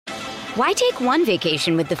Why take one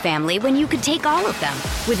vacation with the family when you could take all of them?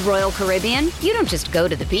 With Royal Caribbean, you don't just go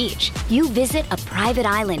to the beach. You visit a private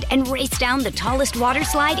island and race down the tallest water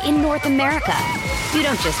slide in North America. You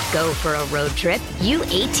don't just go for a road trip. You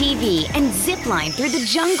ATV and zip line through the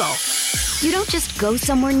jungle. You don't just go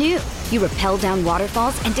somewhere new. You rappel down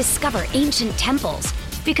waterfalls and discover ancient temples.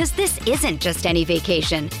 Because this isn't just any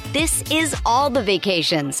vacation. This is all the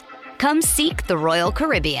vacations. Come seek the Royal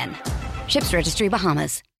Caribbean. Ships Registry,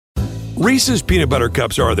 Bahamas. Reese's peanut butter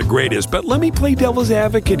cups are the greatest, but let me play devil's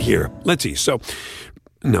advocate here. Let's see. So,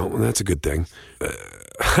 no, that's a good thing.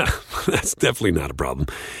 That's definitely not a problem.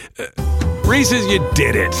 Reese's, you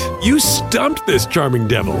did it. You stumped this charming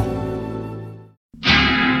devil.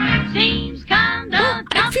 It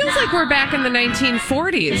feels like we're back in the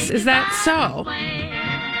 1940s. Is that so?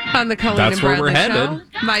 On the Colleen That's and where Bradley we're Show. headed.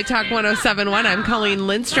 My Talk 107.1. I'm Colleen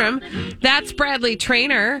Lindstrom. That's Bradley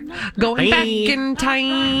Trainer. Going back in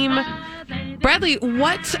time. Bradley,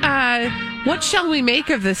 what shall we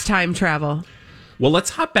make of this time travel? Well,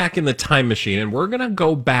 let's hop back in the time machine, and we're going to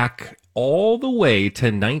go back all the way to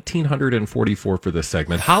 1944 for this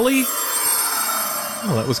segment. Holly?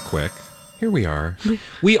 Oh, that was quick. Here we are.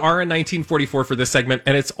 We are in 1944 for this segment,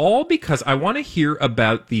 and it's all because I want to hear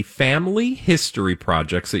about the family history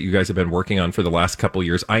projects that you guys have been working on for the last couple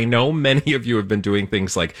years. I know many of you have been doing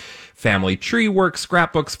things like family tree work,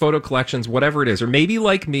 scrapbooks, photo collections, whatever it is. Or maybe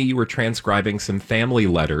like me, you were transcribing some family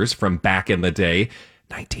letters from back in the day.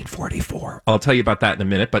 1944. I'll tell you about that in a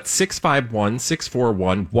minute, but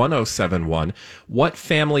 651-641-1071. What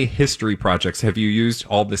family history projects have you used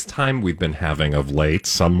all this time we've been having of late,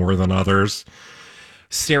 some more than others?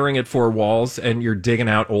 Staring at four walls, and you're digging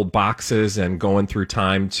out old boxes and going through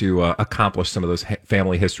time to accomplish some of those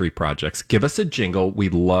family history projects. Give us a jingle.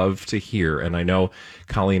 We'd love to hear. And I know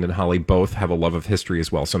Colleen and Holly both have a love of history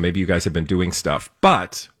as well, so maybe you guys have been doing stuff.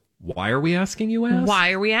 But why are we asking, you ask?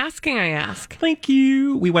 Why are we asking, I ask? Thank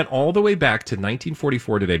you. We went all the way back to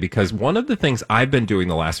 1944 today because one of the things I've been doing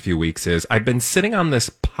the last few weeks is I've been sitting on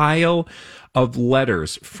this pile of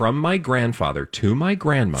letters from my grandfather to my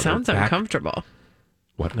grandmother. Sounds uncomfortable.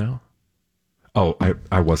 What now? Oh,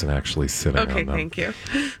 I wasn't actually sitting on them. Okay, thank you.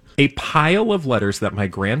 A pile of letters that my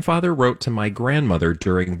grandfather wrote to my grandmother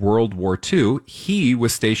during World War II. He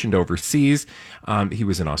was stationed overseas. He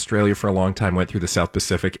was in Australia for a long time, went through the South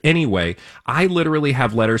Pacific. Anyway, I literally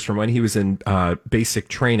have letters from when he was in basic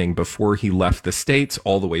training before he left the States,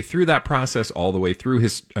 all the way through that process, all the way through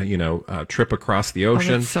his trip across the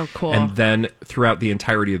ocean. Oh, that's so cool. And then throughout the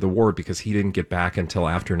entirety of the war, because he didn't get back until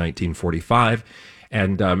after 1945.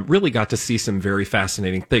 And really got to see some very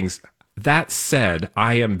fascinating things. That said,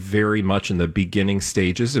 I am very much in the beginning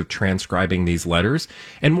stages of transcribing these letters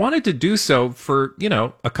and wanted to do so for,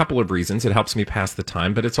 a couple of reasons. It helps me pass the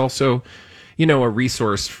time, but it's also, a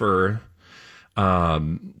resource for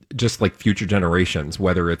just like future generations,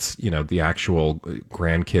 whether it's, the actual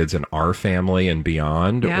grandkids in our family and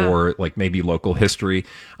beyond, or like maybe local history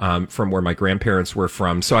from where my grandparents were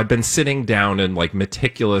from. So I've been sitting down and like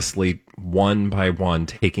meticulously one by one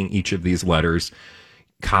taking each of these letters,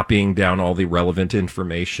 copying down all the relevant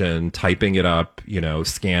information, typing it up,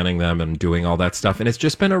 scanning them and doing all that stuff. And it's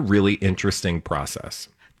just been a really interesting process.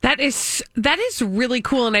 That is really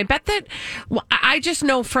cool. And I bet that I just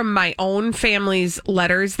know from my own family's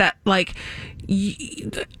letters that like,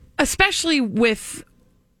 especially with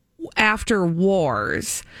after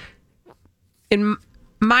wars, in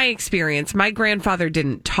my experience, my grandfather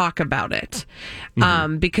didn't talk about it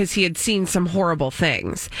because he had seen some horrible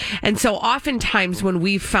things. And so oftentimes when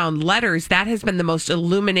we've found letters, that has been the most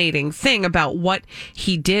illuminating thing about what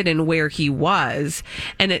he did and where he was.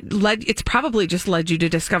 And it's probably just led you to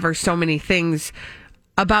discover so many things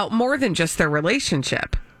about more than just their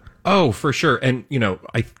relationship. Oh, for sure. And,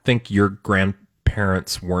 I think your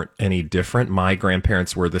grandparents weren't any different. My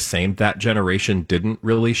grandparents were the same. That generation didn't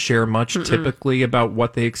really share much typically about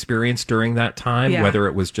what they experienced during that time, whether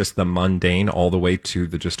it was just the mundane all the way to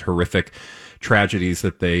the just horrific tragedies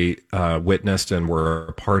that they witnessed and were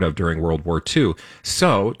a part of during World War II.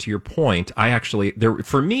 So, to your point,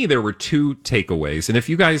 for me, there were two takeaways. And if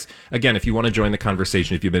you guys, again, if you want to join the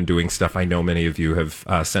conversation, if you've been doing stuff, I know many of you have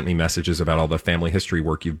sent me messages about all the family history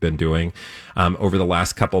work you've been doing over the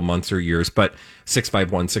last couple months or years. But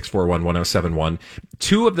 651-641-1071.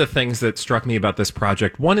 Two of the things that struck me about this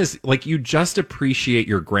project, one is like you just appreciate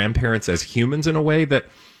your grandparents as humans in a way that,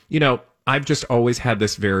 I've just always had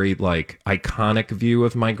this very like iconic view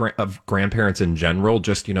of my grandparents in general,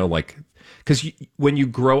 just, because when you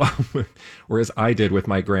grow up, whereas I did with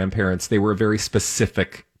my grandparents, they were a very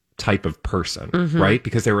specific type of person, right?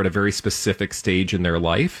 Because they were at a very specific stage in their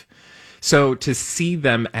life. So to see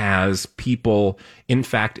them as people, in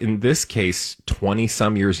fact, in this case, 20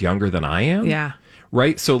 some years younger than I am. Yeah.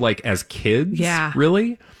 Right. So like as kids. Yeah.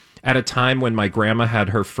 Really? At a time when my grandma had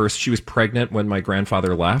her first, she was pregnant when my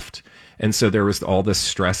grandfather left. And so there was all this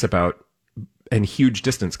stress about and huge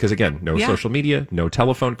distance. Because again, no social media, no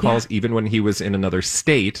telephone calls. Even when he was in another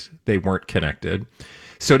state, they weren't connected.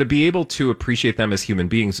 So to be able to appreciate them as human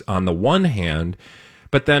beings on the one hand,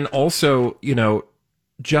 but then also, you know,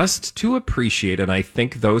 just to appreciate, and I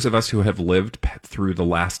think those of us who have lived through the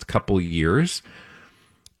last couple years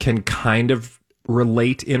can kind of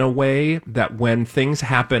relate in a way that when things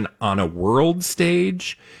happen on a world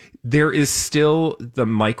stage, there is still the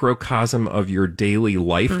microcosm of your daily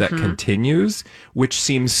life that continues, which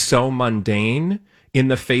seems so mundane in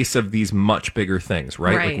the face of these much bigger things,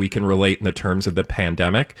 right? Like we can relate in the terms of the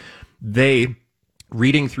pandemic.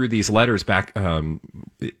 Reading through these letters back,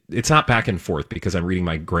 it's not back and forth because I'm reading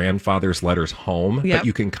my grandfather's letters home, but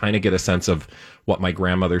you can kind of get a sense of what my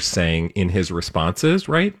grandmother's saying in his responses,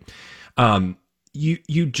 right?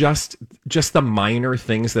 You just the minor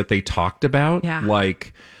things that they talked about,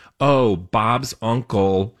 like, oh, Bob's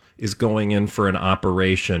uncle is going in for an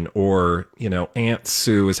operation, or, you know, Aunt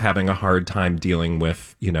Sue is having a hard time dealing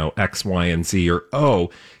with, you know, X, Y, and Z, or,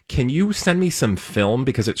 oh, can you send me some film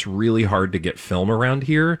because it's really hard to get film around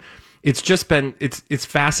here? It's just been, it's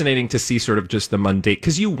fascinating to see sort of just the mundane,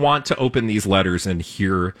 because you want to open these letters and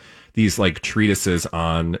hear these like treatises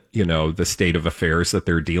on, you know, the state of affairs that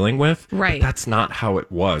they're dealing with. Right. But that's not how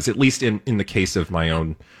it was, at least in the case of my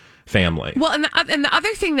own family. Well, and the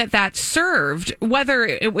other thing that served, whether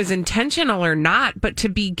it was intentional or not, but to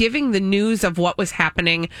be giving the news of what was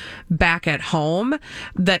happening back at home,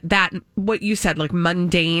 that what you said, like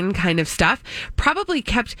mundane kind of stuff, probably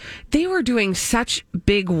kept, they were doing such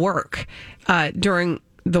big work during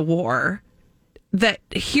the war that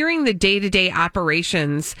hearing the day-to-day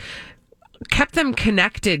operations kept them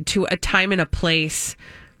connected to a time and a place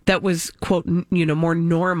that was, quote, you know, more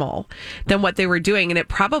normal than what they were doing. And it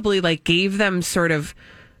probably like gave them sort of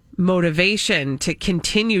motivation to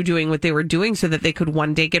continue doing what they were doing so that they could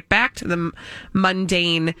one day get back to the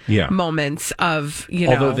mundane moments of, you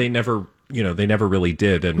know. Although they never really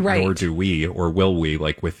did, and nor do we, or will we,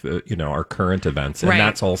 like with, you know, our current events. And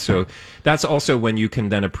that's also when you can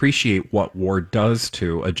then appreciate what war does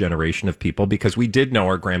to a generation of people, because we did know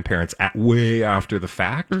our grandparents way after the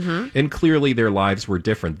fact, and clearly their lives were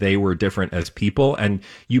different. They were different as people, and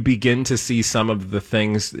you begin to see some of the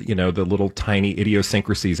things, you know, the little tiny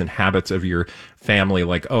idiosyncrasies and habits of your family,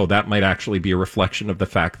 like, oh, that might actually be a reflection of the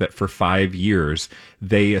fact that for 5 years,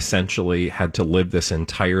 they essentially had to live this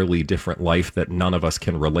entirely different life that none of us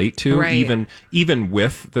can relate to, even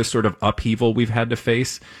with the sort of upheaval we've had to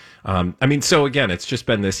face. I mean, so again, it's just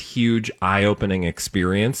been this huge eye-opening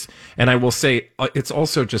experience. And I will say, it's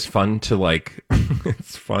also just fun to like,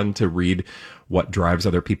 it's fun to read what drives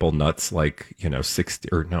other people nuts, like, you know,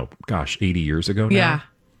 80 years ago now. Yeah.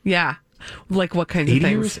 Yeah. Like what kinds of 80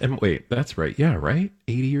 things? years? And wait, that's right. Yeah, right?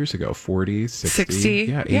 80 years ago, 40, 60.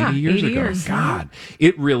 Yeah, 80 years ago. God,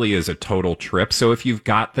 it really is a total trip. So if you've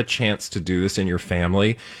got the chance to do this in your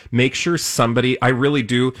family, make sure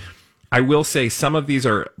I will say some of these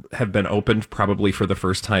have been opened probably for the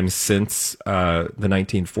first time since the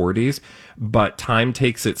 1940s, but time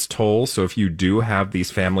takes its toll. So if you do have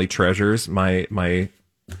these family treasures, my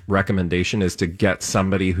recommendation is to get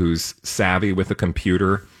somebody who's savvy with a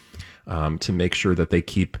computer, to make sure that they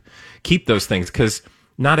keep those things, because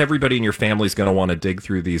not everybody in your family is going to want to dig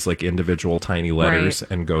through these like individual tiny letters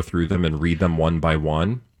and go through them and read them one by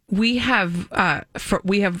one. We have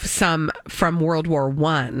some from World War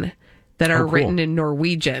I that are written in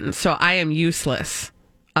Norwegian, so I am useless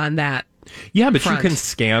on that. Yeah, but you can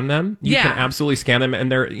scan them. You can absolutely scan them,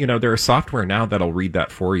 and there are software now that'll read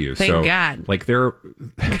that for you. Thank God. Like I'm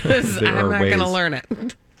not going to learn it.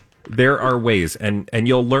 There are ways, and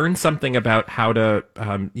you'll learn something about how to,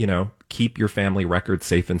 keep your family records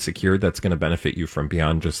safe and secure. That's going to benefit you from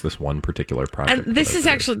beyond just this one particular project. And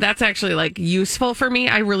that's actually like useful for me.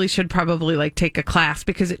 I really should probably like take a class,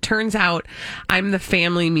 because it turns out I'm the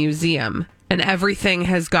family museum, and everything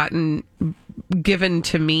has gotten given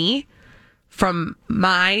to me from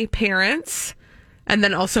my parents, and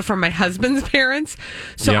then also from my husband's parents.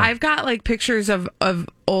 So I've got like pictures of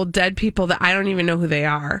old dead people that I don't even know who they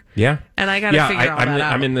are. Yeah. And I got to figure all that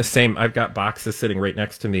out. I'm in the same. I've got boxes sitting right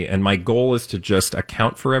next to me, and my goal is to just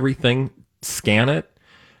account for everything, scan it,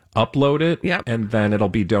 upload it, Yep. and then it'll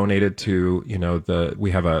be donated to,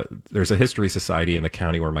 there's a history society in the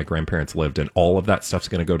county where my grandparents lived, and all of that stuff's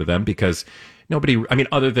going to go to them because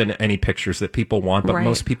other than any pictures that people want, but Right.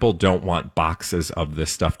 most people don't want boxes of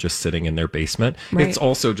this stuff just sitting in their basement. Right. It's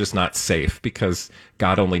also just not safe because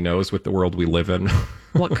God only knows with the world we live in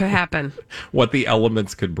What could happen? what the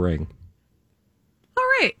elements could bring. All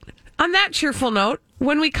right. On that cheerful note,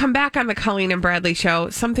 when we come back on the Colleen and Bradley show,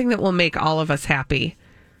 something that will make all of us happy.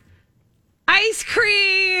 Ice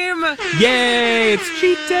cream! Yay! It's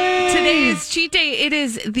cheat day! Today is cheat day. It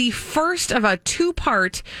is the first of a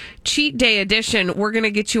 2-part cheat day edition. We're going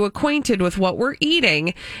to get you acquainted with what we're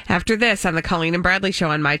eating after this on the Colleen and Bradley show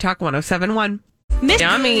on My Talk 1071.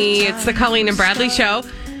 Yummy. It's the Colleen and Bradley show.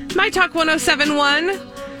 My Talk 1071.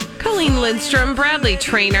 Colleen Lindstrom, Bradley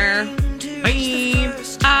Trainer.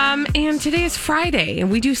 And today is Friday,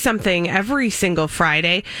 and we do something every single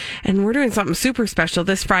Friday, and we're doing something super special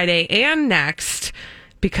this Friday and next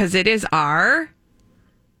because it is our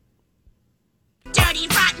Dirty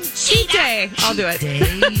Rotten cheat day. I'll do it.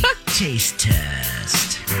 Taste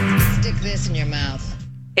test. Stick this in your mouth.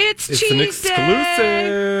 It's cheat an day.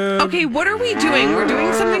 exclusive. Okay, what are we doing? We're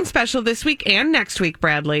doing something special this week and next week,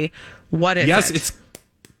 Bradley. What is Yes, it? it's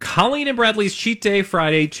Colleen and Bradley's Cheat Day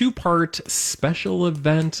Friday 2-part special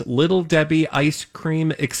event, Little Debbie Ice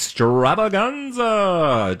Cream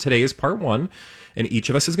Extravaganza. Today is part 1, and each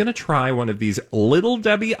of us is going to try one of these Little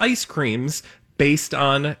Debbie ice creams based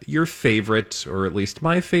on your favorite, or at least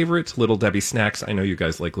my favorite, Little Debbie snacks. I know you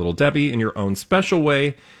guys like Little Debbie in your own special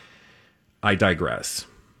way. I digress.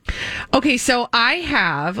 Okay, so I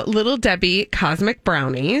have Little Debbie Cosmic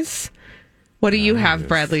Brownies. What do you have,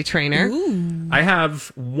 Bradley Trainer? I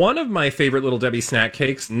have one of my favorite Little Debbie snack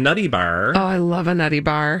cakes, Nutty Bar. Oh, I love a Nutty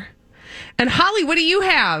Bar. And Holly, what do you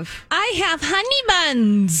have? I have honey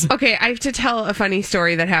buns. Okay, I have to tell a funny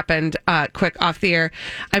story that happened quick off the air.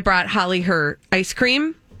 I brought Holly her ice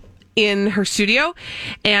cream in her studio,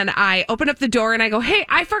 and I open up the door and I go, hey,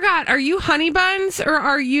 I forgot, are you honey buns or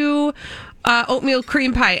are you oatmeal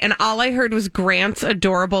cream pie? And all I heard was Grant's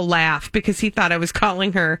adorable laugh because he thought I was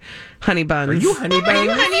calling her honey buns. Are you honey Are you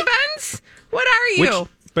buns? honey buns? What are you?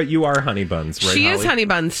 But you are honey buns, right? She is Holly? honey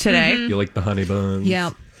buns today. You like the honey buns?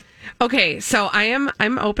 Yeah. Okay, so I'm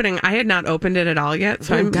opening. I had not opened it at all yet,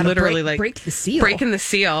 so I'm gotta literally break the seal. breaking the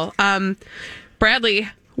seal. Bradley,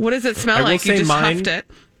 what does it smell I will like? You say just mine- huffed it.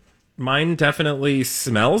 Mine definitely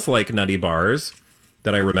smells like Nutty Bars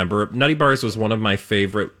that I remember. Nutty Bars was one of my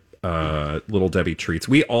favorite Little Debbie treats.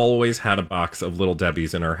 We always had a box of Little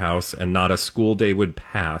Debbies in our house, and not a school day would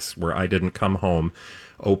pass where I didn't come home,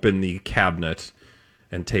 open the cabinet,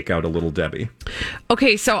 and take out a Little Debbie.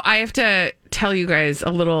 Okay, so I have to tell you guys a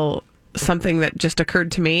little something that just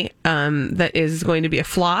occurred to me that is going to be a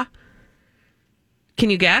flaw. Can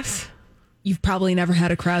you guess? You've probably never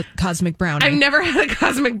had a cosmic brownie. I've never had a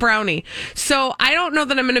cosmic brownie. So I don't know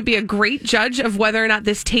that I'm going to be a great judge of whether or not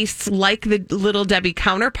this tastes like the Little Debbie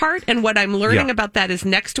counterpart. And what I'm learning about that is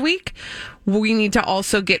next week, we need to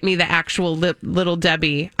also get me the actual Little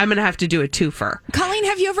Debbie. I'm going to have to do a twofer. Colleen,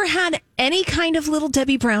 have you ever had any kind of Little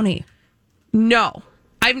Debbie brownie? No.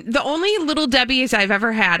 The only Little Debbies I've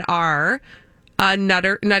ever had are a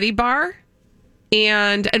Nutty Bar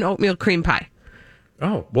and an oatmeal cream pie.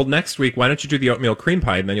 Oh, well, next week, why don't you do the oatmeal cream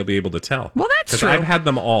pie, and then you'll be able to tell. Well, that's 'Cause true. I've had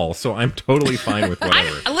them all, so I'm totally fine with whatever.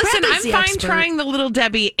 Listen, Bradley's I'm the fine expert. trying the Little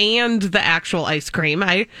Debbie and the actual ice cream.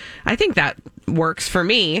 I think that works for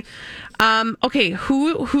me. Okay,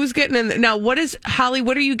 who's getting in now? What is Holly?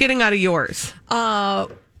 What are you getting out of yours?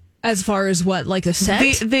 As far as what, like the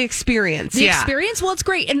set? The experience. The yeah. experience? Well, it's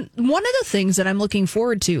great. And one of the things that I'm looking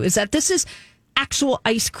forward to is that this is actual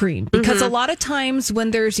ice cream. Because a lot of times when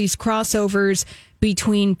there's these crossovers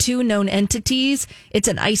between two known entities, it's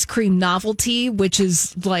an ice cream novelty, which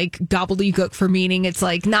is like gobbledygook for meaning it's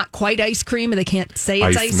like not quite ice cream and they can't say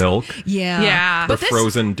it's Ice ice milk. Yeah. Yeah. The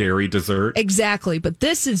frozen dairy dessert. Exactly. But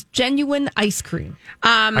this is genuine ice cream.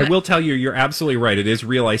 I will tell you, you're absolutely right. It is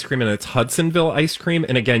real ice cream, and it's Hudsonville ice cream.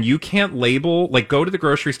 And again, you can't label, like, go to the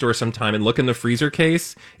grocery store sometime and look in the freezer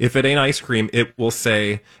case. If it ain't ice cream, it will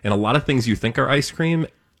say, and a lot of things you think are ice cream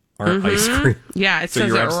aren't ice cream. Yeah, it So says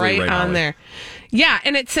you're it absolutely right right, on Holly. there. Yeah,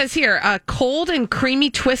 and it says here, a cold and creamy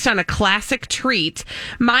twist on a classic treat.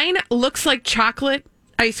 Mine looks like chocolate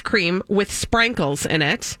ice cream with sprinkles in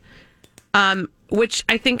it, which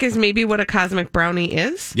I think is maybe what a cosmic brownie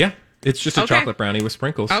is. Yeah, it's just a Okay. chocolate brownie with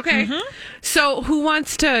sprinkles. Okay. So who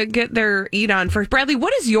wants to get their eat on first? Bradley,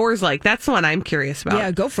 what is yours like? That's the one I'm curious about.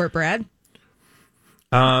 Yeah, go for it, Brad.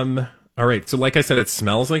 All right. So like I said, it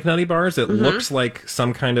smells like Nutty Bars. It looks like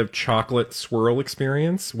some kind of chocolate swirl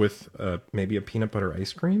experience with maybe a peanut butter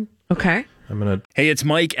ice cream. Okay. I'm going to... Hey, it's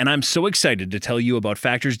Mike, and I'm so excited to tell you about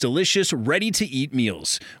Factor's delicious, ready-to-eat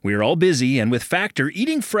meals. We are all busy, and with Factor,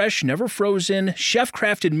 eating fresh, never frozen,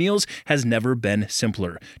 chef-crafted meals has never been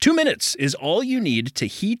simpler. 2 minutes is all you need to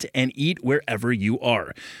heat and eat wherever you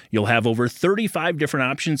are. You'll have over 35 different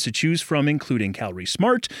options to choose from, including Calorie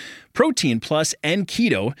Smart, Protein Plus, and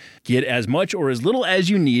Keto. Get as much or as little as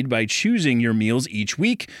you need by choosing your meals each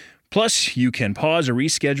week. Plus, you can pause or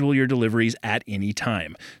reschedule your deliveries at any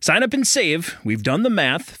time. Sign up and save. We've done the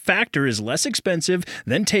math. Factor is less expensive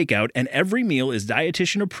than takeout, and every meal is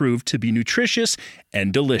dietitian approved to be nutritious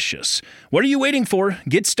and delicious. What are you waiting for?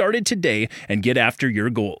 Get started today and get after your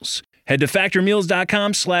goals. Head to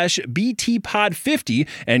factormeals.com/BTPod50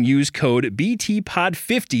 and use code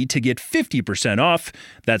BTPod50 to get 50% off.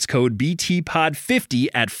 That's code BTPod50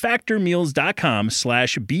 at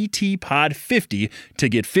factormeals.com/BTPod50 to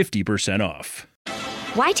get 50% off.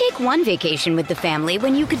 Why take one vacation with the family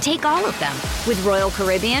when you could take all of them? With Royal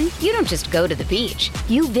Caribbean, you don't just go to the beach.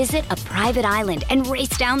 You visit a private island and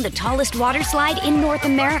race down the tallest water slide in North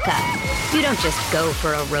America. You don't just go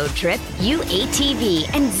for a road trip. You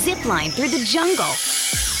ATV and zip line through the jungle.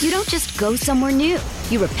 You don't just go somewhere new.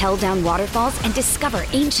 You rappel down waterfalls and discover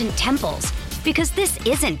ancient temples. Because this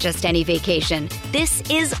isn't just any vacation. This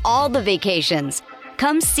is all the vacations.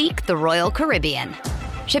 Come seek the Royal Caribbean.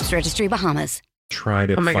 Ships Registry, Bahamas. Try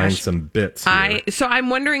to find some bits here. So I'm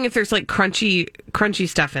wondering if there's like crunchy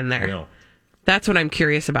stuff in there. No. That's what I'm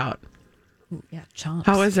curious about. Ooh, yeah, chomps.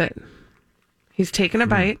 How is it? He's taking a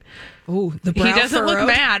bite. Oh, the brow He doesn't furrowed. look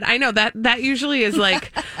mad. I know that usually is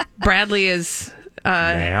like Bradley is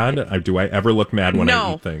mad? Do I ever look mad when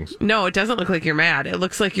I eat things? No, it doesn't look like you're mad. It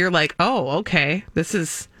looks like you're like, oh, okay. This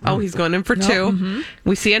is he's going in for two. Mm-hmm.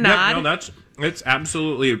 We see a nod. No, it's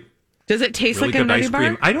absolutely. Does it taste really like a good Nutty ice Bar?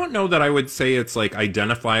 cream. I don't know that I would say it's like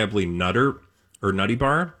identifiably Nutter or Nutty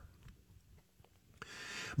Bar,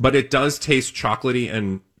 but it does taste chocolatey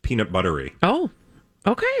and peanut buttery. Oh,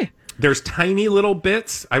 okay. There's tiny little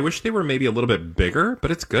bits. I wish they were maybe a little bit bigger,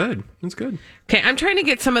 but it's good. It's good. Okay, I'm trying to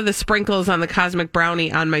get some of the sprinkles on the Cosmic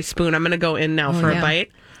Brownie on my spoon. I'm going to go in now for a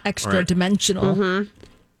bite. Extra dimensional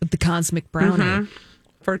with the Cosmic Brownie.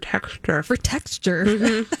 For texture. For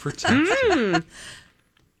texture. For texture.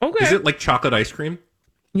 Okay. Is it like chocolate ice cream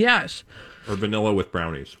Yes. or vanilla with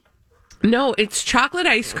brownies? No, it's chocolate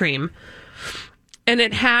ice cream. And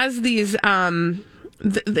it has these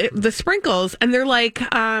the sprinkles, and they're like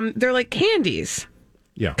candies.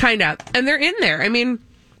 Yeah. Kind of. And they're in there. I mean,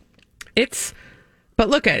 but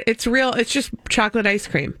look at it's real. It's just chocolate ice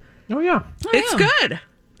cream. Oh, yeah. It's good.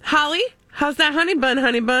 Holly, how's that honey bun?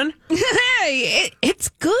 Hey, it's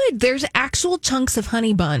good. There's actual chunks of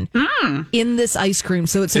honey bun in this ice cream.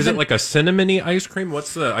 So it's Is it like a cinnamony ice cream?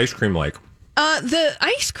 What's the ice cream like? The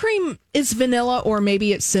ice cream is vanilla, or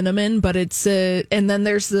maybe it's cinnamon, but it's and then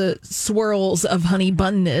there's the swirls of honey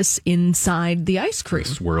bunness inside the ice cream.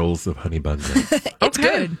 Swirls of honey bun. It's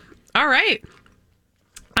good. All right.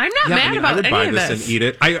 I'm not mad about I would any buy of this this. and eat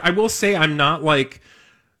it. I will say I'm not like,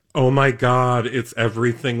 oh my God, it's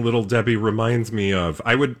everything Little Debbie reminds me of.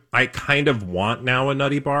 I kind of want now a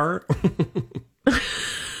Nutty Bar.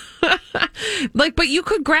 But you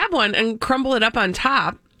could grab one and crumble it up on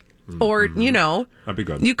top. Or, that'd be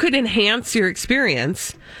good. You could enhance your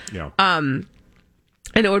experience. Yeah. And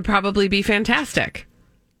it would probably be fantastic.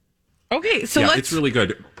 Okay, so it's really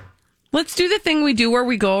good. let's do the thing we do where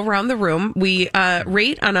we go around the room. We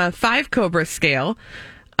rate on a 5 Cobra scale,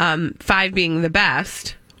 5 being the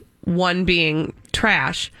best, 1 being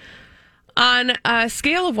trash. On a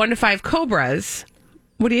scale of 1 to 5 Cobras,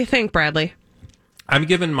 what do you think, Bradley? I'm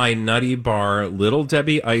giving my Nutty Bar Little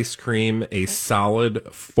Debbie ice cream a solid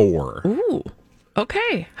 4. Ooh,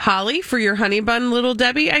 okay. Holly, for your Honey Bun Little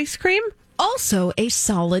Debbie ice cream? Also a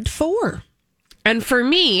solid 4. And for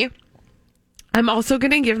me, I'm also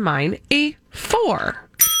going to give mine a 4.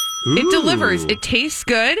 Ooh. It delivers. It tastes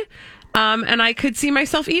good. And I could see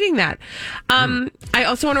myself eating that. I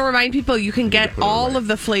also want to remind people you can get all of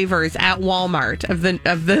the flavors at Walmart of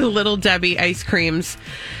the Little Debbie ice creams.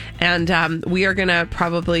 And we are going to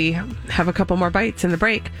probably have a couple more bites in the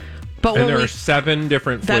break. But and there are 7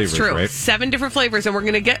 different flavors, that's true. right? 7 different flavors, and we're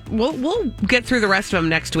going to we'll get through the rest of them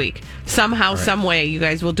next week. Somehow, some way, you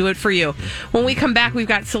guys will do it for you. When we come back, we've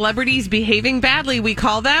got celebrities behaving badly. We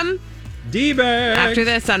call them D-bags. after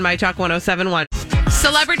this on My Talk 107.1.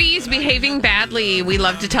 Celebrities behaving badly. We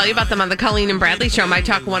love to tell you about them on the Colleen and Bradley Show, My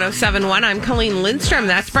Talk 107.1. I'm Colleen Lindstrom.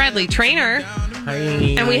 That's Bradley Trainer. Hi.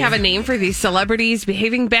 And we have a name for these celebrities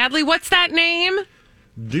behaving badly. What's that name?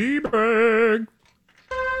 D-bag.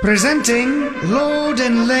 Presenting Lord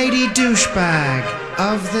and Lady Douchebag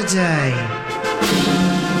of the Day.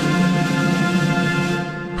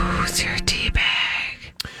 Who's your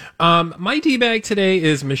D-bag? My D-bag today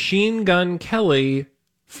is Machine Gun Kelly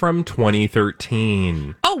from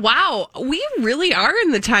 2013. Oh, wow. We really are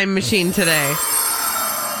in the time machine today.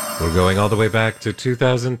 We're going all the way back to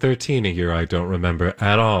 2013, a year I don't remember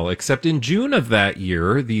at all, except in June of that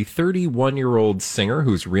year, the 31-year-old singer,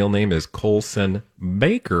 whose real name is Colson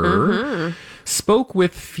Baker, spoke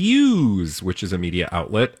with Fuse, which is a media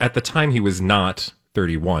outlet. At the time, he was not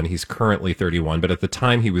 31. He's currently 31, but at the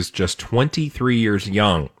time, he was just 23 years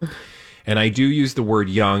young. And I do use the word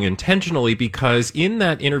young intentionally because in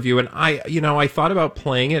that interview, and I thought about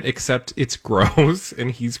playing it, except it's gross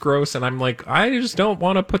and he's gross. And I'm like, I just don't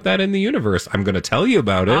want to put that in the universe. I'm going to tell you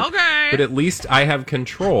about it. Okay. But at least I have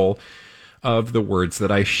control of the words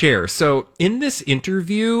that I share. So in this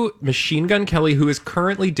interview, Machine Gun Kelly, who is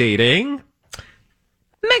currently dating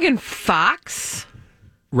Megan Fox.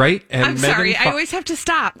 Right? And I'm Megan sorry. I always have to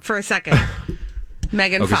stop for a second.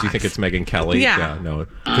 Megan Fox. Because you think it's Megan Kelly? Yeah. No.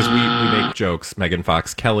 Because we make jokes. Megan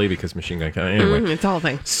Fox Kelly because Machine Gun Kelly. Anyway. It's the whole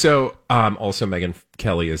thing. So, also Megan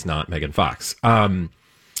Kelly is not Megan Fox.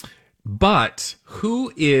 But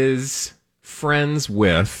who is friends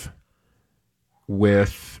with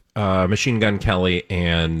Machine Gun Kelly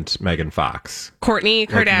and Megan Fox? Kourtney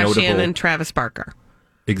Kardashian notable- and Travis Barker.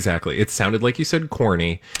 Exactly. It sounded like you said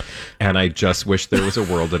corny, and I just wish there was a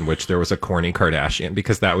world in which there was a corny Kardashian,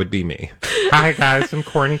 because that would be me. Hi, guys. I'm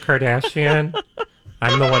corny Kardashian.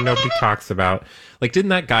 I'm the one nobody talks about. Like, didn't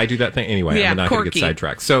that guy do that thing? Anyway, Yeah, I'm not going to Corky. get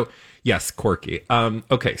sidetracked. So, yes, Corky.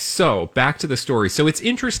 Okay, so back to the story. So it's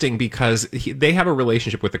interesting because they have a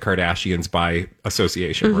relationship with the Kardashians by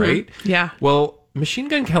association, right? Yeah. Well, Machine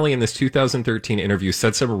Gun Kelly in this 2013 interview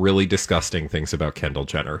said some really disgusting things about Kendall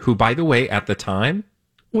Jenner, who, by the way, at the time,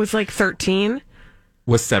 Was like 13.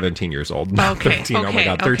 was 17 years old, not Okay, 13. Oh my okay,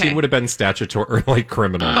 God. 13 okay. would have been statutory, or like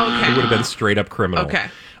criminal. Okay. It would have been straight up criminal. Okay.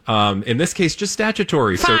 In this case, just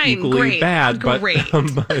statutory. So Fine, equally great, bad, great.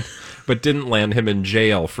 but didn't land him in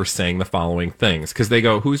jail for saying the following things. Because they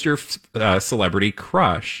go, who's your celebrity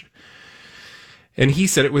crush? And he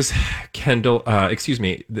said it was Kendall,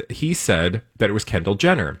 he said that it was Kendall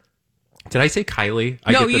Jenner. Did I say Kylie?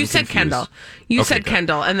 I No, get them you said confused. Kendall. You Okay, said good.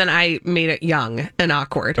 Kendall, and then I made it young and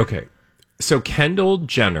awkward. Okay. So Kendall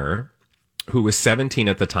Jenner, who was 17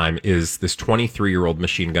 at the time, is this 23-year-old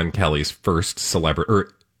Machine Gun Kelly's first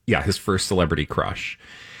his first celebrity crush.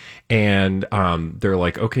 And they're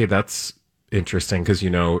like, okay, that's interesting because,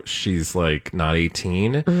 she's like not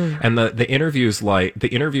 18. And the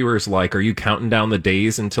interviewer's like, are you counting down the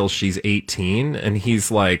days until she's 18? And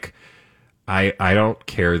he's like, I don't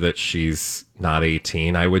care that she's not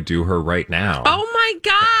 18. I would do her right now. Oh my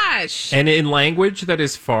gosh. And in language that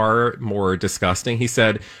is far more disgusting, he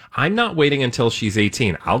said, I'm not waiting until she's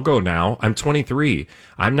 18. I'll go now. I'm 23.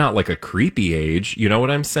 I'm not like a creepy age. You know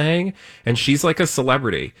what I'm saying? And she's like a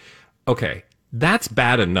celebrity. Okay, that's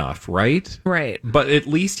bad enough, right? Right. But at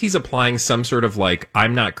least he's applying some sort of like,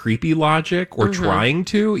 I'm not creepy logic, or trying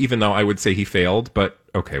to, even though I would say he failed. But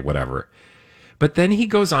okay, whatever. But then he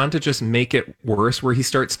goes on to just make it worse, where he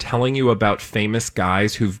starts telling you about famous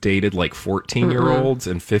guys who've dated like 14-year-olds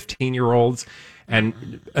and 15-year-olds,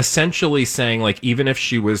 and essentially saying like, even if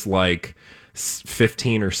she was like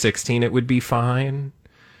 15 or 16, it would be fine.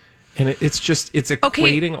 And it's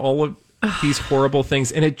equating all of these horrible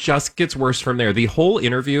things, and it just gets worse from there. The whole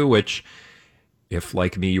interview, which, if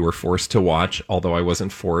like me you were forced to watch, although I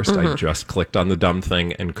wasn't forced, I just clicked on the dumb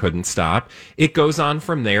thing and couldn't stop. It goes on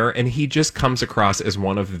from there, and he just comes across as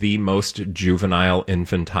one of the most juvenile,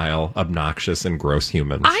 infantile, obnoxious, and gross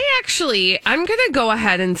humans. I'm going to go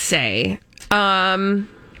ahead and say,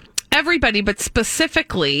 everybody, but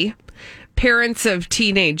specifically parents of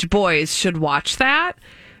teenage boys should watch that,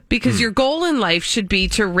 because your goal in life should be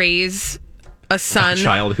to raise a son, a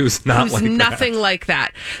child who's nothing like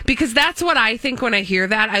that. Because that's what I think when I hear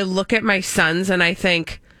that. I look at my sons and I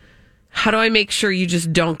think, how do I make sure you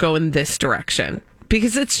just don't go in this direction?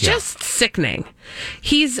 Because it's just sickening.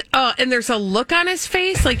 He's and there's a look on his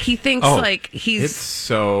face like he thinks he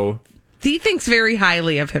thinks very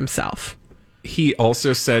highly of himself. He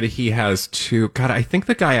also said he has two. God, I think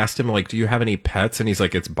the guy asked him, like, do you have any pets? And he's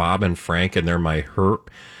like, it's Bob and Frank, and they're my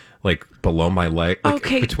like below my leg, like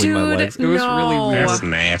Okay, between my dude, legs. It was really weird. That's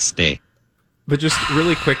nasty. But just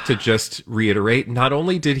really quick to just reiterate, not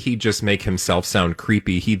only did he just make himself sound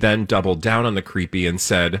creepy, he then doubled down on the creepy and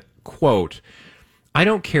said, quote, I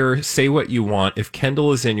don't care, say what you want. If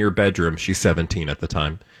Kendall is in your bedroom, she's 17 at the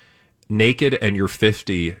time, naked, and you're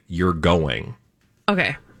 50, you're going.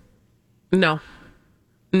 Okay. No.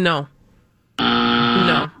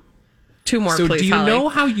 2 more, So please, do you Holly. know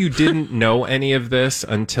how you didn't know any of this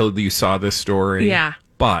until you saw this story? Yeah.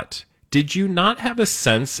 But did you not have a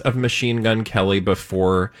sense of Machine Gun Kelly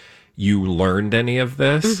before you learned any of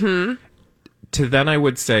this? Mm-hmm. To then I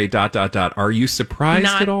would say, ... Are you surprised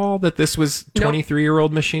Not- at all that this was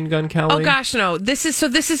 23-year-old Machine Gun Kelly? Oh gosh, no. This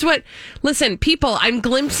is what, listen, people, I'm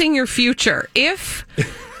glimpsing your future. If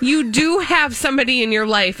you do have somebody in your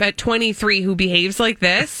life at 23 who behaves like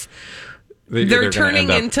this, they're gonna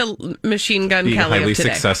turning end up into Machine Gun being Kelly highly of today.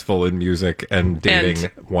 successful in music and dating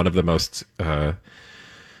one of the most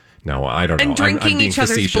no, I don't know. And drinking I'm being each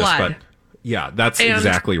other's facetious, blood. But yeah, that's And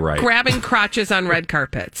exactly right. Grabbing crotches on red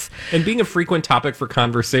carpets. And being a frequent topic for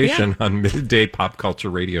conversation on midday pop culture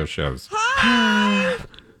radio shows. All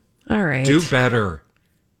right. Do better.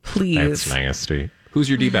 Please. That's nasty. Who's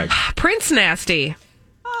your D-bag? Prince Nasty.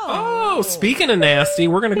 Oh, speaking of nasty,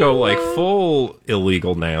 we're going to go like full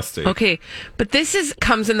illegal nasty. Okay, but this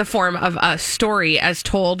comes in the form of a story as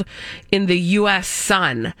told in the U.S.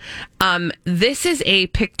 Sun. This is a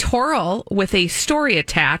pictorial with a story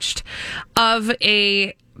attached of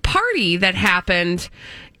a party that happened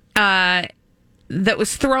that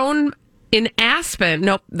was thrown in Aspen.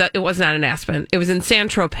 Nope, it was not in Aspen. It was in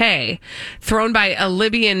Saint-Tropez, thrown by a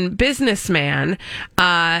Libyan businessman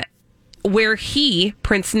where he,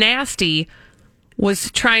 Prince Nasty,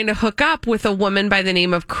 was trying to hook up with a woman by the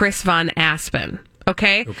name of Chris Von Aspen.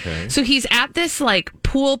 Okay? So he's at this like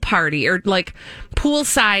pool party or like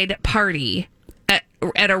poolside party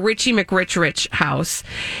at a Richie McRich house,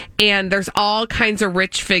 and there's all kinds of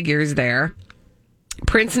rich figures there.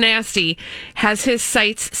 Prince Nasty has his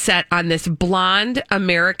sights set on this blonde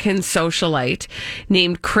American socialite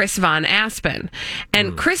named Chris Von Aspen.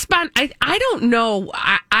 And Chris Von, I don't know,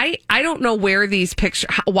 I don't know where these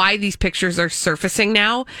why these pictures are surfacing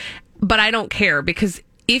now, but I don't care, because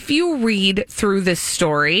if you read through this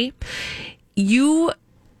story, you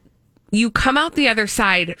come out the other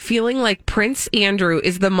side feeling like Prince Andrew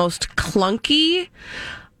is the most clunky,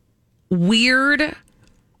 weird,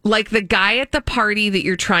 like the guy at the party that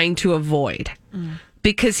you're trying to avoid.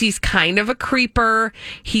 Because he's kind of a creeper.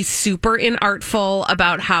 He's super inartful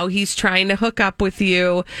about how he's trying to hook up with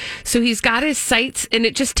you. So he's got his sights, and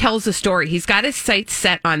it just tells the story. He's got his sights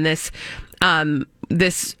set on this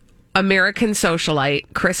this American socialite,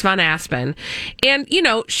 Chris Von Aspen. And,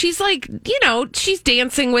 she's like, she's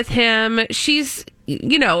dancing with him. She's,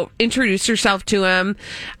 introduced herself to him.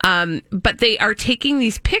 But they are taking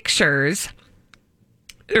these pictures,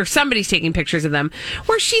 or somebody's taking pictures of them,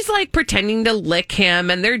 where she's like pretending to lick him,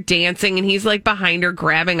 and they're dancing, and he's like behind her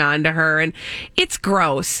grabbing onto her, and it's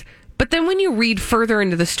gross. But then when you read further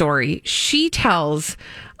into the story, she tells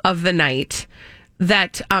of the night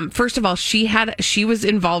that first of all, she was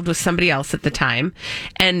involved with somebody else at the time,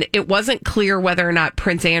 and it wasn't clear whether or not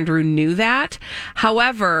Prince Andrew knew that.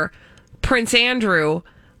 However, Prince Andrew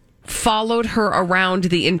followed her around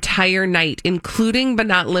the entire night, including but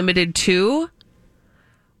not limited to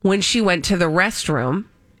when she went to the restroom.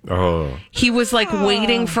 Oh. He was like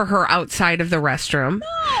waiting for her outside of the restroom.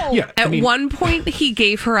 No. Yeah. At one point, he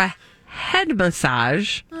gave her a head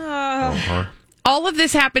massage. All of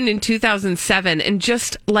this happened in 2007. And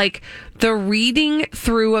just like the reading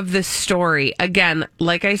through of this story, again,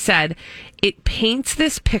 like I said, it paints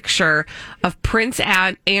this picture of Prince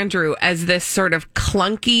Andrew as this sort of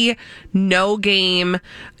clunky, no game,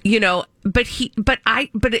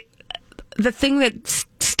 the thing that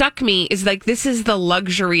stuck me is like, this is the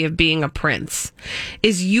luxury of being a prince,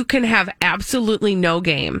 is you can have absolutely no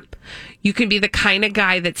game. You can be the kind of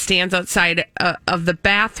guy that stands outside of the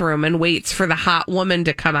bathroom and waits for the hot woman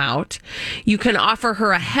to come out. You can offer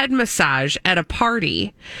her a head massage at a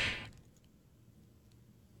party,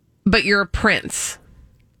 but you're a prince.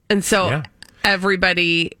 And so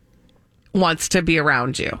everybody wants to be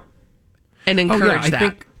around you and encourage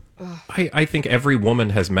that. I think every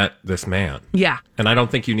woman has met this man. Yeah. And I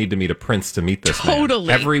don't think you need to meet a prince to meet this man.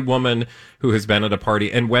 Totally. Every woman who has been at a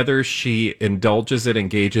party, and whether she indulges it,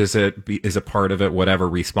 engages it, is a part of it, whatever,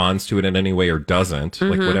 responds to it in any way or doesn't,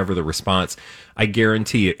 like whatever the response, I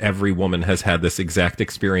guarantee every woman has had this exact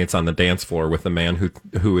experience on the dance floor with a man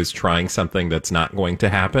who is trying something that's not going to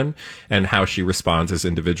happen, and how she responds is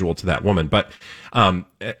individual to that woman. But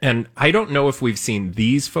and I don't know if we've seen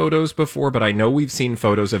these photos before, but I know we've seen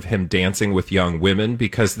photos of him dancing with young women,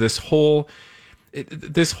 because this whole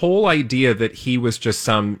idea that he was just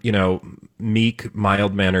some, meek,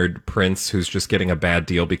 mild-mannered prince who's just getting a bad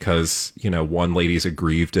deal because, one lady's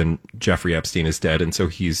aggrieved and Jeffrey Epstein is dead, and so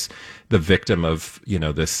he's the victim of,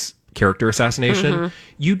 this character assassination.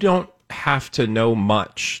 You don't have to know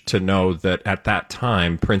much to know that at that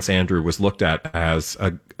time, Prince Andrew was looked at as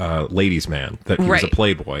a ladies' man, that he was a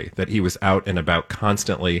playboy, that he was out and about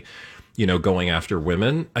constantly, going after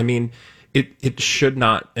women. I mean, it should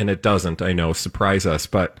not, and it doesn't, I know, surprise us,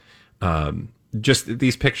 but just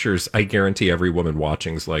these pictures, I guarantee every woman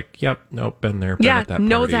watching is like, yep, nope, been there. Been at that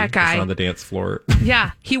know party, that guy. was on the dance floor.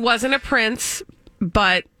 Yeah, he wasn't a prince,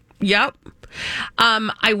 but yep.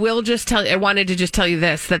 I will just tell you, I wanted to just tell you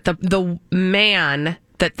this, that the man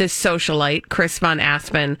that this socialite, Chris von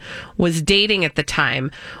Aspen, was dating at the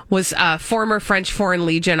time was former French Foreign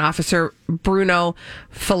Legion officer Bruno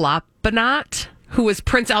Philoppenot, who was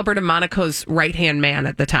Prince Albert of Monaco's right-hand man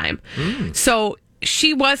at the time. So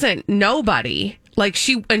she wasn't nobody,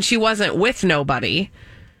 she wasn't with nobody,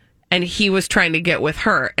 and he was trying to get with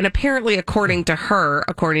her. And apparently, according to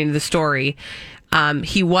the story,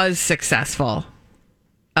 he was successful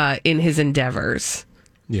in his endeavors.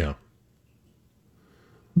 Yeah.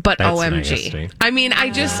 But That's OMG. nasty. I mean,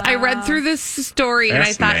 I read through this story and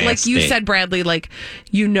I thought, like you said, Bradley,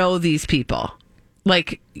 these people.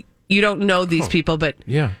 You don't know these people, but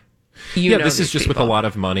yeah. This is just people. with a lot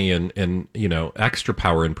of money and extra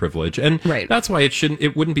power and privilege. And that's why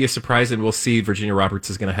it wouldn't be a surprise. And we'll see Virginia Roberts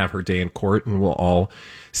is going to have her day in court and we'll all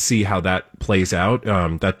see how that plays out.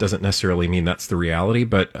 That doesn't necessarily mean that's the reality,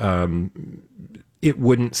 but it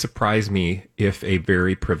wouldn't surprise me if a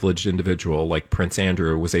very privileged individual like Prince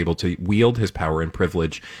Andrew was able to wield his power and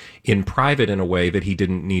privilege in private in a way that he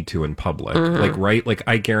didn't need to in public.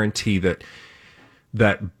 I guarantee that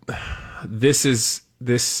this,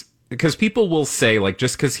 because people will say,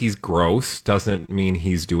 just because he's gross doesn't mean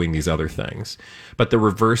he's doing these other things. But the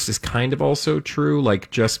reverse is kind of also true.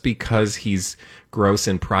 Just because he's gross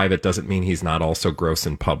in private doesn't mean he's not also gross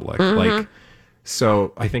in public.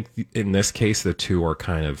 So I think in this case, the two are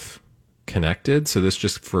kind of connected. So this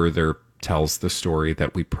just further tells the story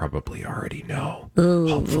that we probably already know.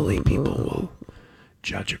 Hopefully people will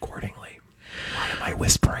judge accordingly. Why am I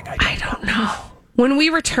whispering? I don't know. When we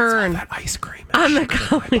return that ice cream on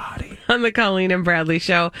the Colleen and Bradley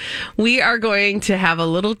show, we are going to have a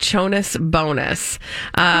little Chonus bonus.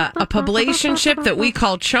 A publicationship that we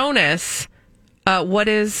call Chonus. What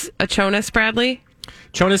is a Chonus, Bradley?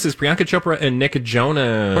 Chonus is Priyanka Chopra and Nick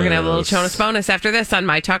Jonas. We're going to have a little Chonus bonus after this on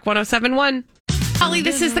My Talk 107.1. Holly,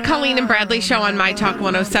 this is the Colleen and Bradley show on My Talk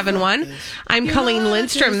 107.1. I'm Colleen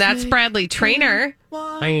Lindstrom. That's Bradley Traynor.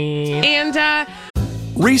 Hi. And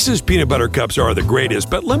Reese's peanut butter cups are the greatest,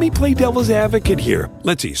 but let me play devil's advocate here.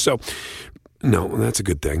 Let's see. So, no, that's a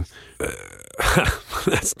good thing.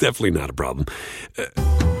 That's definitely not a problem.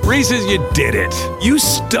 Reese's, you did it. You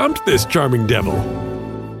stumped this charming devil.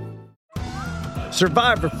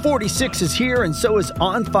 Survivor 46 is here, and so is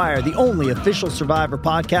On Fire, the only official Survivor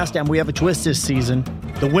podcast, and we have a twist this season.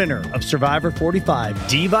 The winner of Survivor 45,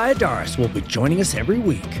 Dee Valladares, will be joining us every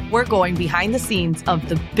week. We're going behind the scenes of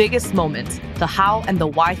the biggest moments, the how and the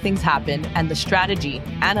why things happen, and the strategy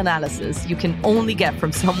and analysis you can only get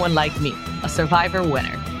from someone like me, a Survivor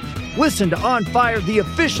winner. Listen to On Fire, the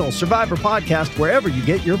official Survivor podcast, wherever you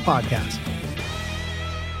get your podcasts.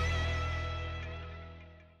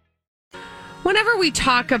 whenever we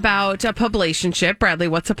talk about a publicationship, Bradley,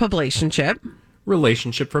 what's a publicationship?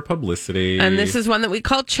 Relationship for publicity. And this is one that we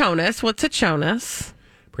call Chonus. What's a Chonus?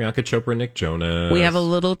 Priyanka Chopra, Nick Jonas. We have a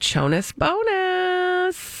little Chonus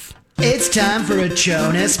bonus. It's time for a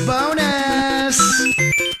Chonus bonus.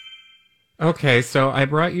 Okay, so I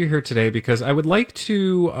brought you here today because I would like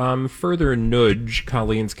to further nudge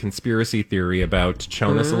Colleen's conspiracy theory about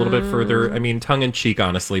Chonus a little bit further. I mean, tongue in cheek,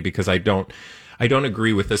 honestly, because I don't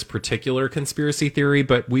agree with this particular conspiracy theory,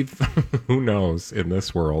 but who knows in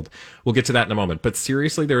this world. We'll get to that in a moment. But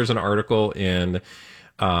seriously, there's an article in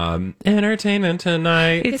Entertainment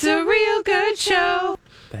Tonight. It's a real good show.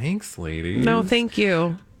 Thanks, ladies. No, thank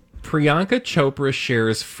you. Priyanka Chopra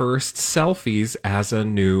shares first selfies as a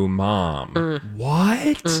new mom.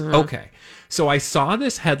 What? Okay. So I saw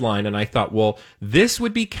this headline and I thought, well, this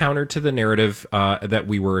would be counter to the narrative that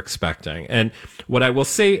we were expecting. And what I will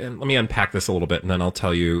say, and let me unpack this a little bit and then I'll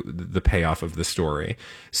tell you the payoff of the story.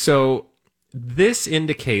 So this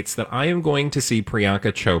indicates that I am going to see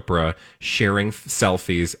Priyanka Chopra sharing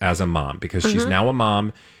selfies as a mom because she's now a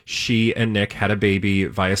mom. She and Nick had a baby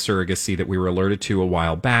via surrogacy that we were alerted to a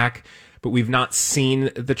while back, but we've not seen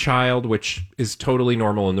the child, which is totally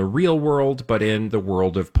normal in the real world, but in the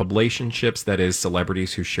world of publicationships, that is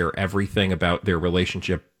celebrities who share everything about their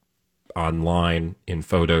relationship online, in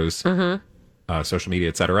photos, social media,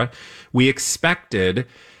 etc. We expected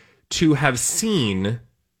to have seen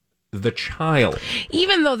the child.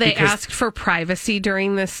 Even though they asked for privacy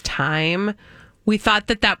during this time, we thought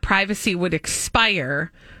that privacy would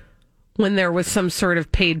expire when there was some sort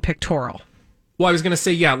of paid pictorial. Well, I was going to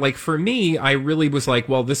say, yeah, like for me, I really was like,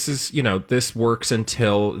 well, this is, this works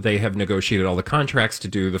until they have negotiated all the contracts to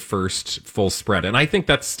do the first full spread. And I think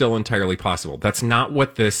that's still entirely possible. That's not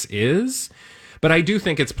what this is. But I do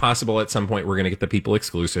think it's possible at some point we're going to get the people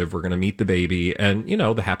exclusive. We're going to meet the baby and,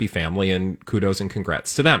 the happy family, and kudos and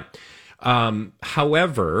congrats to them.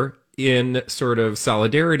 However, in sort of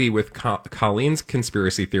solidarity with Colleen's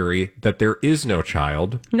conspiracy theory that there is no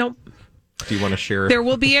child. Nope. Do you want to share? There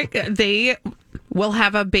will be they will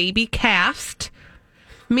have a baby cast,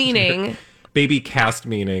 meaning baby cast,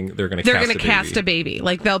 meaning they're going to cast a baby.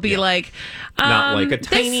 Like they'll be like, not like a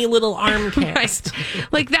tiny little arm cast. Right.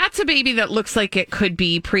 Like that's a baby that looks like it could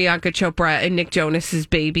be Priyanka Chopra and Nick Jonas's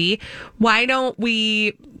baby. Why don't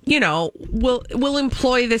we? We'll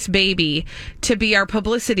employ this baby to be our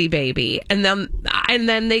publicity baby, and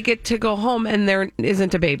then they get to go home and there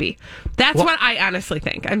isn't a baby. That's what I honestly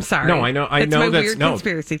think. I'm sorry. No, I know. That's my weird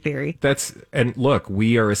conspiracy theory. And look,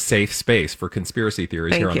 we are a safe space for conspiracy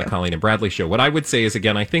theories here on the Colleen and Bradley show. What I would say is,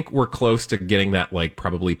 again, I think we're close to getting that, like,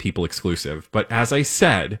 probably people exclusive. But as I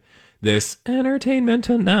said, this Entertainment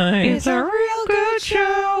Tonight is a real good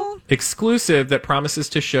show. Exclusive that promises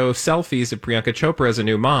to show selfies of Priyanka Chopra as a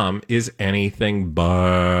new mom is anything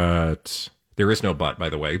but. There is no but, by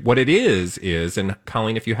the way. What it is, and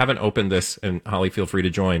Colleen, if you haven't opened this, and Holly, feel free to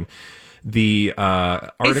join the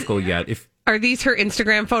article yet. Are these her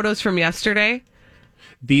Instagram photos from yesterday?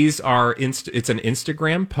 These are, it's an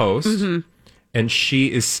Instagram post. Mm-hmm. And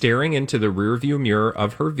she is staring into the rearview mirror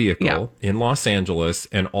of her vehicle in Los Angeles,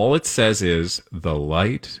 and all it says is, "The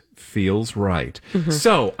light feels right." Mm-hmm.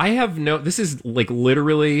 So I have this is like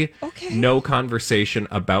literally no conversation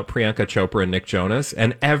about Priyanka Chopra and Nick Jonas,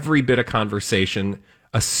 and every bit of conversation,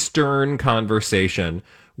 a stern conversation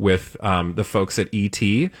with the folks at ET,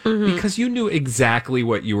 because you knew exactly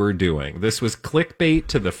what you were doing. This was clickbait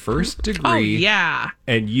to the first degree. Oh, yeah.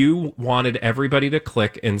 And you wanted everybody to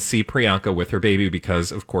click and see Priyanka with her baby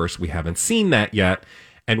because, of course, we haven't seen that yet.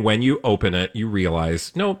 And when you open it, you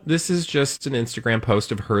realize, no, this is just an Instagram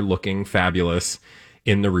post of her looking fabulous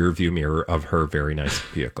in the rearview mirror of her very nice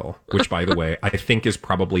vehicle, which, by the way, I think is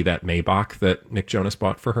probably that Maybach that Nick Jonas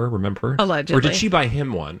bought for her, remember? Allegedly. Or did she buy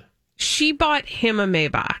him one? She bought him a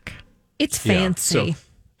Maybach. It's fancy. Yeah, so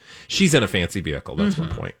she's in a fancy vehicle. That's one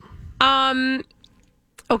point.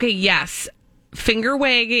 Okay, yes. Finger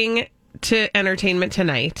wagging to Entertainment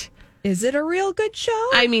Tonight. Is it a real good show?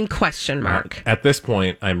 I mean, question mark. At this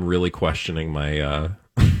point, I'm really questioning my...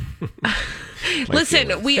 Listen,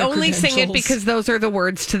 feelings. We only sing it because those are the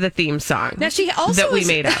words to the theme song. Now, she also that we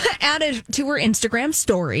made up. added to her Instagram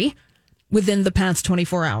story within the past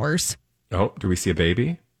 24 hours. Oh, do we see a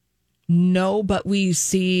baby? No, but we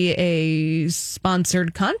see a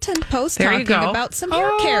sponsored content post talking about some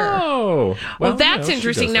hair care. Oh, well, that's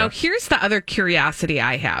interesting. Now, here's the other curiosity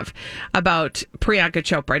I have about Priyanka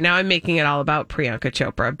Chopra. Now, I'm making it all about Priyanka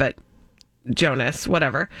Chopra, but Jonas,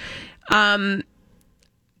 whatever. I'm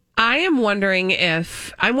wondering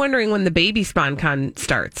when the Baby SpawnCon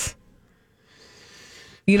starts.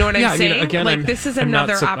 You know what I'm saying? Again, this is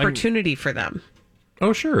another opportunity for them.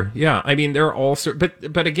 Oh, sure. Yeah. I mean, they're all...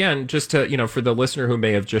 But again, just to, for the listener who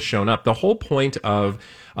may have just shown up, the whole point of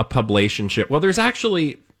a publicationship... Well, there's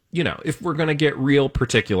actually, if we're going to get real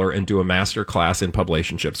particular and do a master class in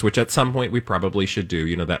publicationships, which at some point we probably should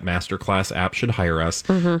do, that master class app should hire us.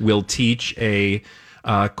 Mm-hmm. We'll teach a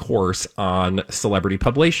course on celebrity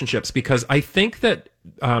publicationships, because I think that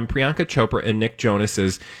Priyanka Chopra and Nick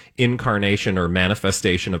Jonas's incarnation or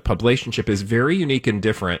manifestation of publicationship is very unique and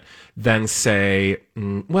different than, say,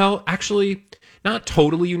 actually not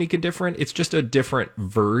totally unique and different. It's just a different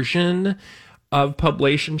version of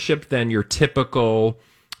publicationship than your typical,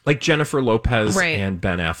 like Jennifer Lopez and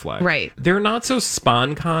Ben Affleck. Right. They're not so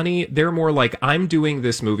SpawnCon-y. They're more like, I'm doing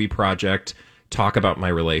this movie project, talk about my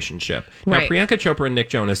relationship. Now, Priyanka Chopra and Nick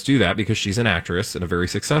Jonas do that because she's an actress and a very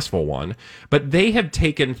successful one, but they have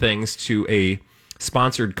taken things to a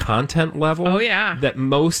sponsored content level that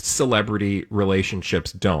most celebrity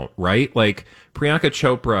relationships don't, right? Like, Priyanka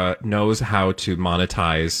Chopra knows how to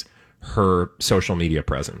monetize her social media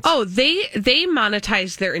presence. Oh, they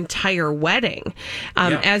monetized their entire wedding,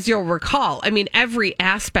 as you'll recall. I mean, every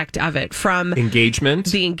aspect of it, from the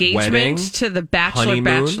engagement wedding, to the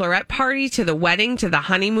bachelorette party, to the wedding, to the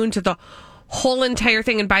honeymoon, to the whole entire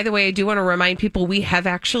thing. And by the way, I do want to remind people we have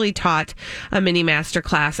actually taught a mini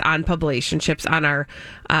masterclass on publicationships on our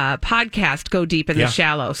podcast, Go Deep in the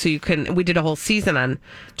Shallow. So we did a whole season on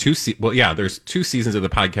there's 2 seasons of the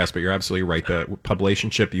podcast, but you're absolutely right. The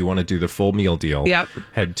publicationship, you want to do the full meal deal. Yep.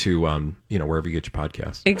 Head to wherever you get your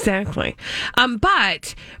podcast. Exactly.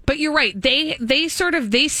 But you're right. They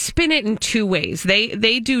spin it in 2 ways.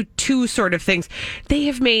 They do 2 sort of things. They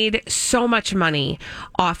have made so much money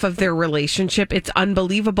off of their relationship. It's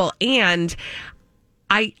unbelievable. And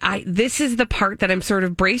this is the part that I'm sort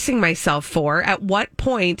of bracing myself for. At what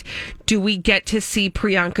point do we get to see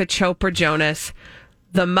Priyanka Chopra Jonas,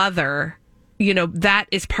 the mother? That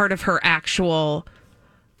is part of her actual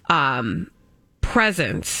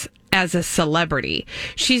presence as a celebrity.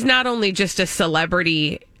 She's not only just a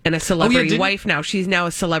celebrity and a celebrity wife now, she's now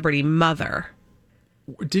a celebrity mother.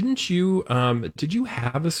 Didn't you, did you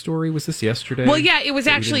have a story? Was this yesterday? Well, yeah, it was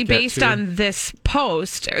actually based on this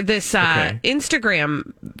post, this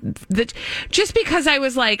Instagram, that just because I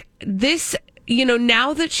was like, this,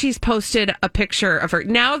 now that she's posted a picture of her,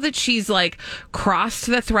 now that she's like crossed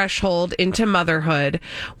the threshold into motherhood,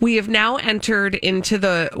 we have now entered into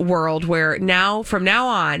the world where from now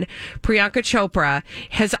on, Priyanka Chopra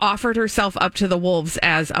has offered herself up to the wolves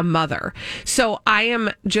as a mother. So I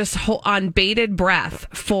am just on bated breath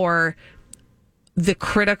for the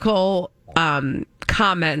critical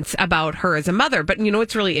comments about her as a mother. But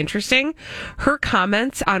what's really interesting? Her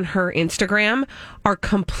comments on her Instagram are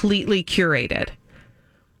completely curated.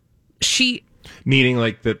 Meaning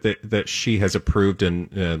like that she has approved and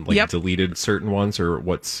deleted certain ones, or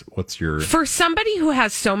what's your... For somebody who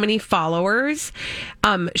has so many followers,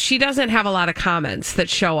 she doesn't have a lot of comments that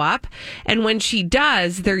show up. And when she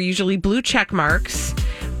does, they're usually blue check marks.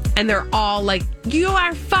 And they're all like, you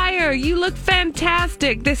are fire, you look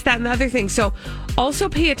fantastic, this, that, and the other thing. So also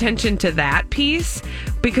pay attention to that piece,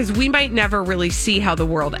 because we might never really see how the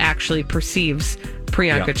world actually perceives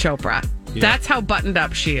Priyanka Chopra. Yeah. That's how buttoned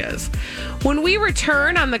up she is. When we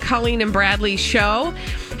return on the Colleen and Bradley show,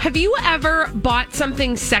 have you ever bought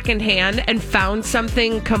something secondhand and found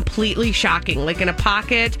something completely shocking, like in a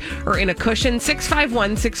pocket or in a cushion?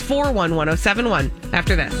 651-641-1071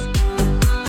 after this.